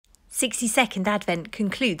60-second Advent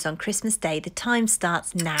concludes on Christmas Day. The time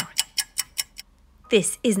starts now.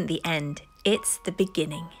 This isn't the end, it's the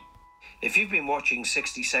beginning. If you've been watching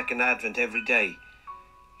 60-second Advent every day,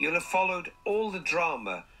 you'll have followed all the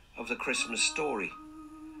drama of the Christmas story.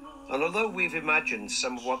 And although we've imagined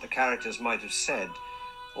some of what the characters might have said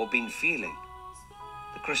or been feeling,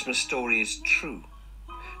 the Christmas story is true.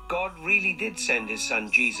 God really did send his son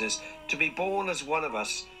Jesus to be born as one of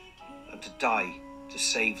us and to die to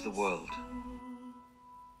save the world.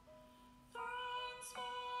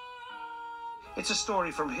 It's a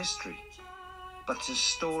story from history, but it's a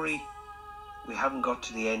story we haven't got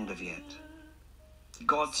to the end of yet.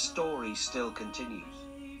 God's story still continues.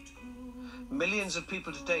 Millions of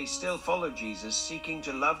people today still follow Jesus, seeking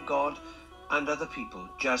to love God and other people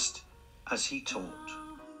just as he taught.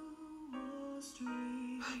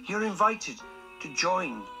 You're invited to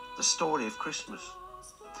join the story of Christmas.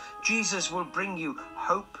 Jesus will bring you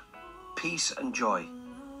hope, peace and joy,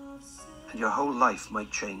 and your whole life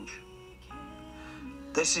might change.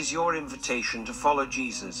 This is your invitation to follow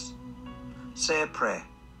Jesus. Say a prayer,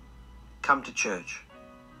 come to church,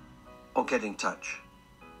 or get in touch.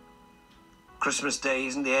 Christmas Day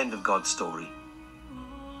isn't the end of God's story.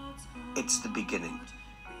 It's the beginning.